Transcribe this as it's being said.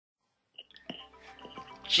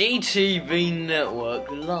GTV Network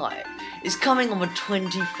Live is coming on the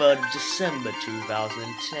 23rd of December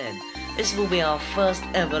 2010. This will be our first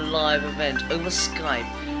ever live event over Skype,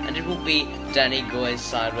 and it will be Danny Goy's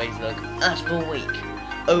Sideways Look at the Week.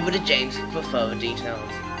 Over to James for further details.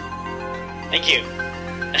 Thank you.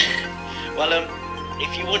 Well,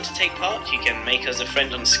 if you want to take part, you can make us a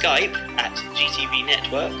friend on Skype at GTV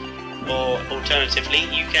Network, or alternatively,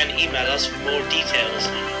 you can email us for more details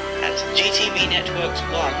at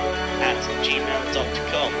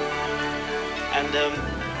gtvnetworks1@gmail.com. And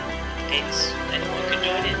it's anyone can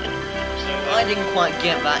join in. So I didn't quite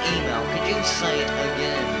get that email. Could you say it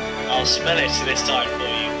again? I'll spell it this time for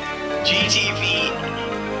you. GTV.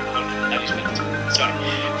 Sorry.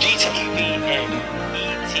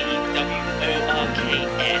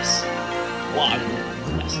 GTVNETWORKS 1.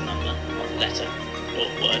 That's the number, or letter, or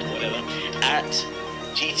word, whatever. At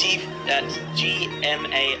gmail.com.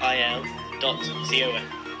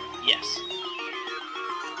 Yes.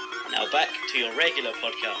 Now back to your regular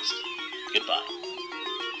podcast. Goodbye.